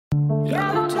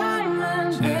Yellow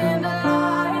diamonds in the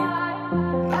light.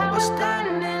 Now we're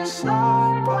standing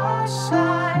side by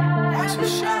side. As a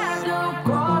shadow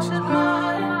crosses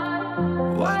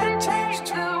mine. What it takes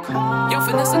to come. Yo,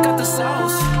 Vanessa got the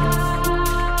sauce.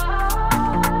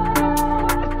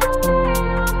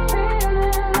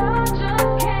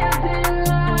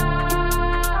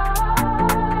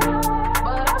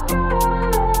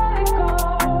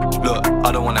 Look,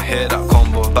 I don't wanna hear that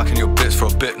combo. Back in your bits for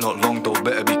a bit, not long though.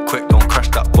 Better be quick, don't crash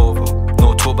that Volvo.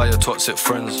 No talk about your toxic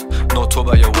friends, no talk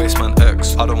about your waste man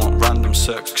ex. I don't want random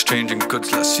sex, exchanging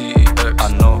goods like CEX. I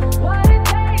know.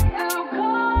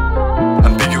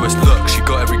 Ambiguous look, she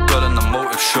got every girl in the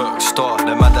motive shook. Star,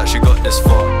 they're mad that she got this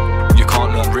far. You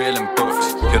can't learn real in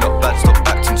books. You're not bad, stop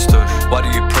acting stush. Why do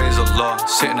you praise Allah?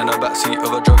 Sitting in the backseat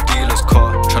of a drug dealer's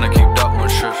car, trying to keep that one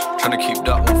shush, trying to keep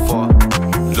that one far.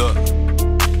 Look,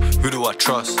 who do I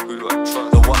trust?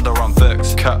 No wonder I'm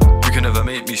vexed. Cap, you can never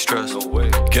make me stress.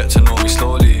 Get to know me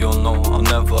slowly, you'll know I'll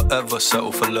never ever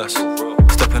settle for less.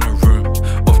 Step in the room,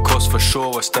 of course for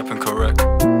sure we're stepping correct.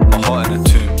 My heart in a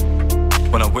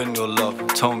tomb. When I win your love,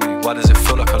 tell me, why does it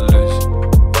feel like I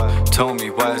lose? Tell me,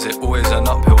 why is it always an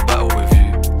uphill battle with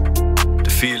you? The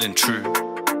feeling true.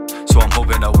 So I'm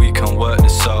hoping that we can work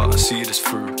this out and see this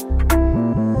through.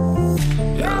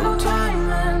 Yellow